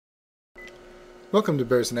Welcome to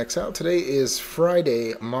Bears in Exile. Today is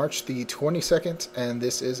Friday, March the 22nd, and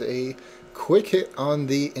this is a quick hit on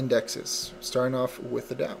the indexes, starting off with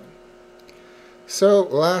the Dow. So,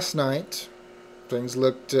 last night, things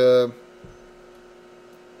looked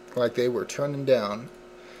like they were turning down,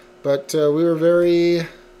 but we were very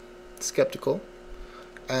skeptical,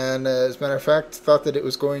 and as a matter of fact, thought that it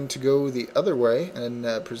was going to go the other way,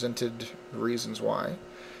 and presented reasons why.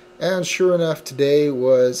 And sure enough, today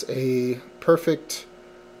was a perfect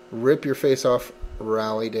rip your face off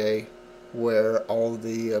rally day where all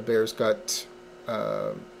the Bears got,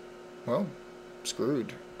 well,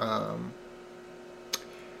 screwed. Beyond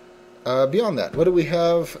that, what do we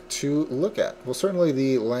have to look at? Well, certainly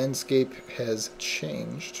the landscape has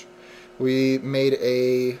changed. We made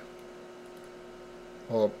a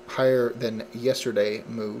higher than yesterday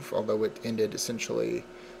move, although it ended essentially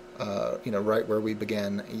right where we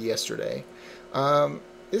began yesterday.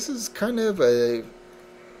 This is kind of a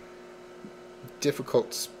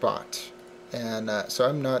difficult spot, and so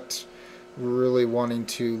I'm not really wanting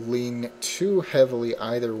to lean too heavily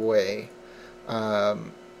either way.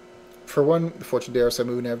 For one, the Fortune Day RSI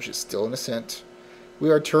moving average is still in ascent. We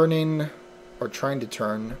are turning, or trying to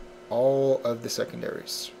turn, all of the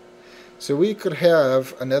secondaries. So we could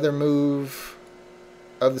have another move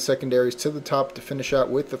of the secondaries to the top to finish out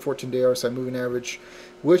with the 14-day RSI moving average,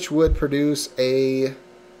 which would produce a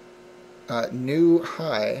new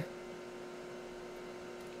high,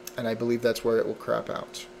 and I believe that's where it will crap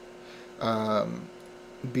out.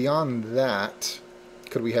 Beyond that,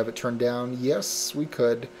 could we have it turned down? Yes, we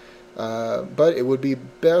could, but it would be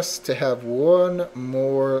best to have one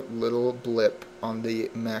more little blip on the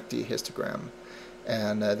MACD histogram,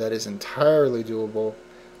 and that is entirely doable.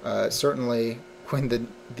 Certainly when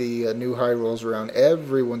the new high rolls around,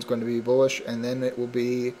 everyone's going to be bullish, and then it will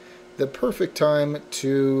be the perfect time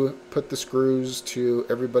to put the screws to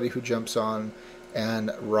everybody who jumps on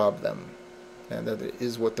and rob them. And that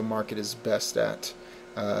is what the market is best at.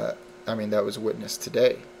 That was witnessed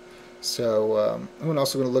today. So I'm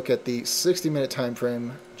also going to look at the 60-minute time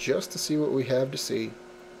frame just to see what we have to see.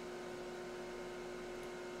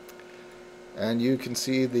 And you can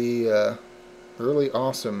see the really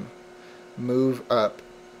awesome move up.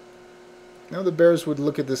 Now the Bears would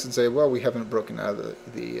look at this and say, well, we haven't broken out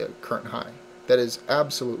of the current high. That is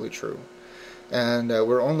absolutely true. And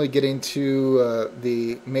we're only getting to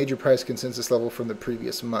the major price consensus level from the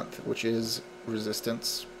previous month, which is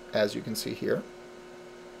resistance, as you can see here.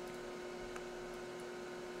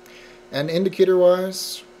 And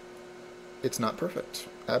indicator-wise, it's not perfect.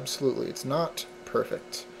 Absolutely, it's not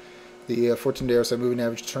perfect. The 14-day RSI moving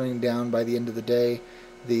average turning down by the end of the day.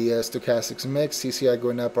 The stochastics mix, CCI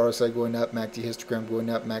going up, RSI going up, MACD histogram going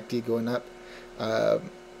up, MACD going up. The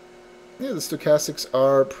stochastics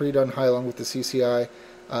are pretty darn high along with the CCI.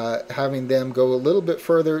 Having them go a little bit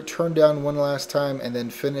further, turn down one last time, and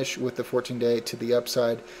then finish with the 14-day to the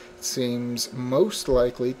upside seems most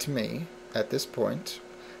likely to me at this point.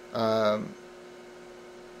 That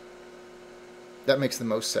makes the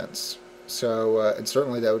most sense. So, and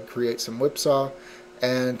certainly that would create some whipsaw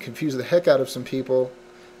and confuse the heck out of some people.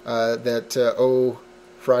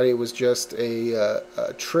 Friday was just a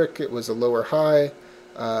trick, it was a lower high,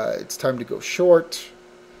 it's time to go short,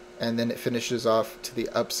 and then it finishes off to the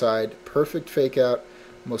upside. Perfect fake out,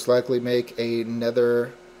 most likely make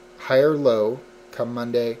another higher low come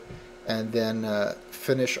Monday, and then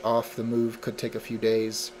finish off the move. Could take a few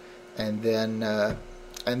days, and then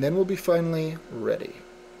we'll be finally ready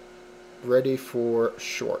for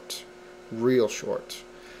short, real short.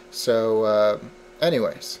 So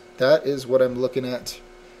anyways, that is what I'm looking at.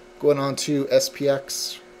 Going on to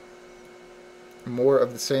SPX, more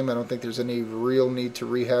of the same. I don't think there's any real need to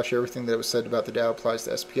rehash everything that was said about the Dow applies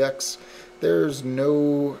to SPX. There's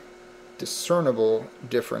no discernible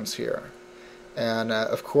difference here. And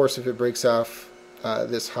of course, if it breaks off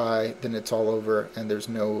this high, then it's all over, and there's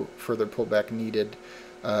no further pullback needed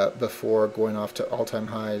before going off to all-time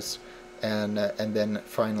highs and then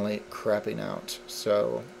finally crapping out.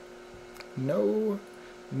 So no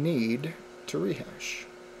need to rehash.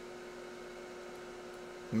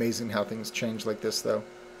 Amazing how things change like this, though.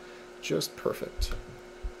 Just perfect.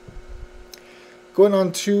 Going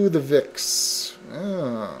on to the VIX.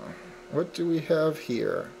 What do we have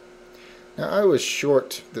here? Now, I was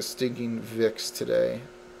short the stinking VIX today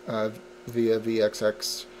via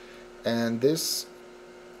VXX, and this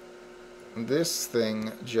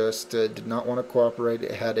thing just did not want to cooperate.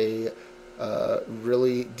 It had a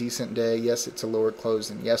really decent day. Yes, it's a lower close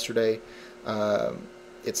than yesterday.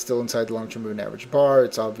 It's still inside the long-term moving average bar.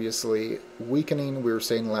 It's obviously weakening. We were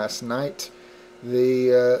saying last night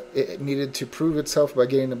It needed to prove itself by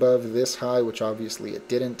getting above this high, which obviously it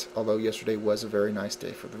didn't, although yesterday was a very nice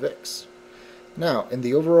day for the VIX. Now, in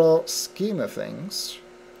the overall scheme of things,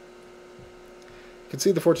 you can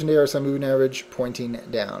see the 14-day RSI moving average pointing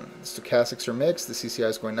down. The stochastics are mixed. The CCI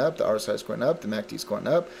is going up, the RSI is going up, the MACD is going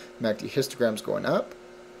up, the MACD histogram is going up.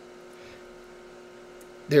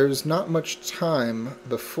 There's not much time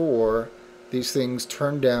before these things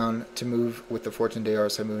turn down to move with the 14-day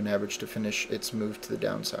RSI moving average to finish its move to the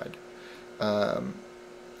downside. I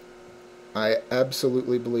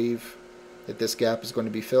absolutely believe that this gap is going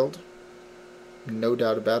to be filled. No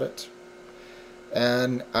doubt about it.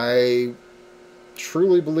 And I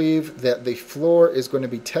truly believe that the floor is going to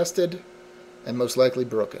be tested and most likely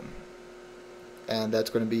broken. And that's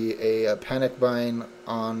going to be a panic buying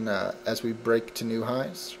on as we break to new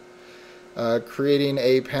highs. Creating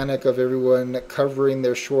a panic of everyone covering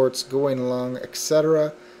their shorts, going long,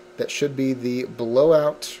 etc. That should be the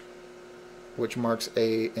blowout, which marks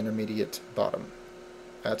a intermediate bottom.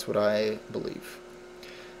 That's what I believe.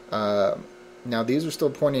 Now these are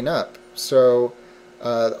still pointing up, so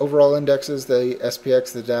overall indexes, the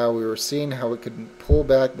SPX, the Dow, we were seeing how it could pull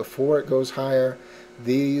back before it goes higher.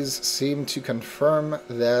 These seem to confirm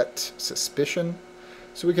that suspicion,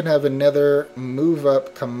 so we can have another move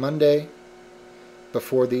up come Monday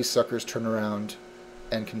before these suckers turn around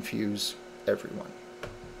and confuse everyone.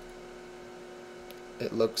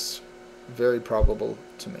 It looks very probable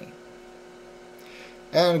to me.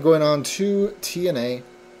 And going on to TNA,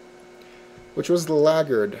 which was the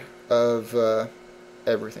laggard of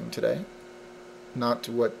everything today. Not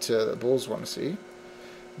what the bulls want to see,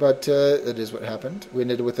 but it is what happened. We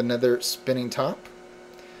ended with another spinning top.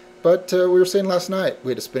 But we were saying last night,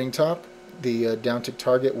 we had a spinning top. The downtick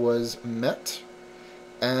target was met,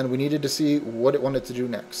 and we needed to see what it wanted to do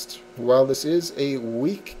next. While this is a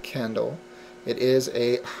weak candle, it is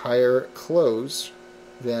a higher close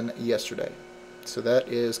than yesterday. So that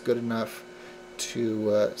is good enough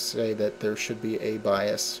to say that there should be a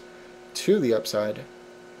bias to the upside.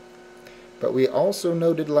 But we also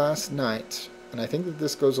noted last night, and I think that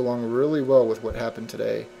this goes along really well with what happened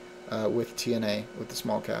today with TNA, with the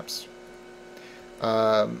small caps.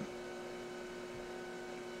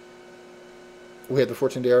 We had the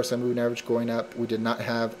 14-day RSI moving average going up. We did not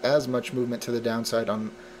have as much movement to the downside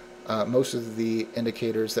on most of the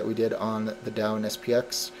indicators that we did on the Dow and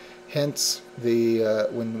SPX. Hence,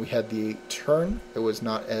 when we had the turn, it was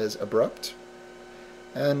not as abrupt.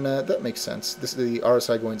 And that makes sense. This is the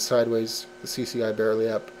RSI going sideways, the CCI barely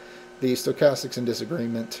up. The stochastics in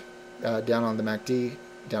disagreement, down on the MACD,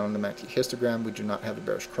 down on the MACD histogram. We do not have a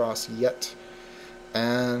bearish cross yet.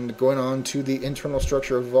 And going on to the internal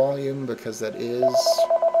structure of volume, because that is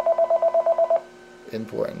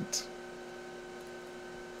important.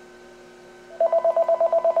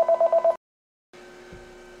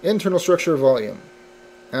 Internal structure of volume.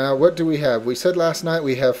 What do we have? We said last night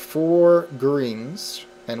we have 4 greens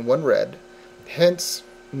and 1 red. Hence,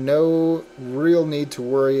 no real need to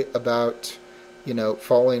worry about,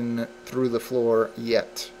 falling through the floor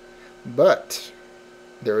yet. But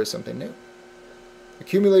there is something new.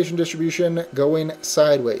 Accumulation distribution going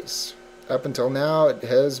sideways. Up until now, it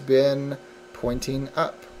has been pointing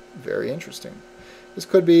up. Very interesting. This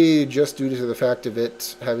could be just due to the fact of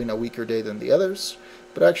it having a weaker day than the others,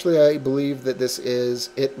 but actually I believe that this is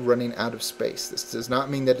it running out of space. This does not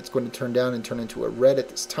mean that it's going to turn down and turn into a red at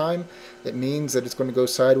this time. It means that it's going to go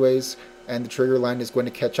sideways and the trigger line is going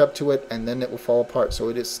to catch up to it, and then it will fall apart. So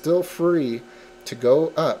it is still free to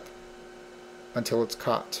go up until it's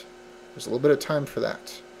caught. There's a little bit of time for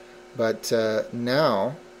that. But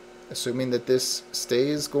now, assuming that this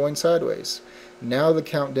stays going sideways, now the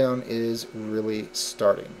countdown is really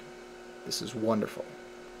starting. This is wonderful.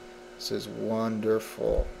 This is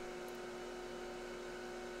wonderful.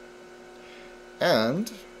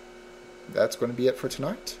 And that's going to be it for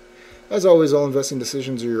tonight. As always, all investing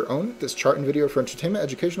decisions are your own. This chart and video are for entertainment,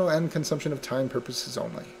 educational, and consumption of time purposes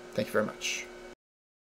only. Thank you very much.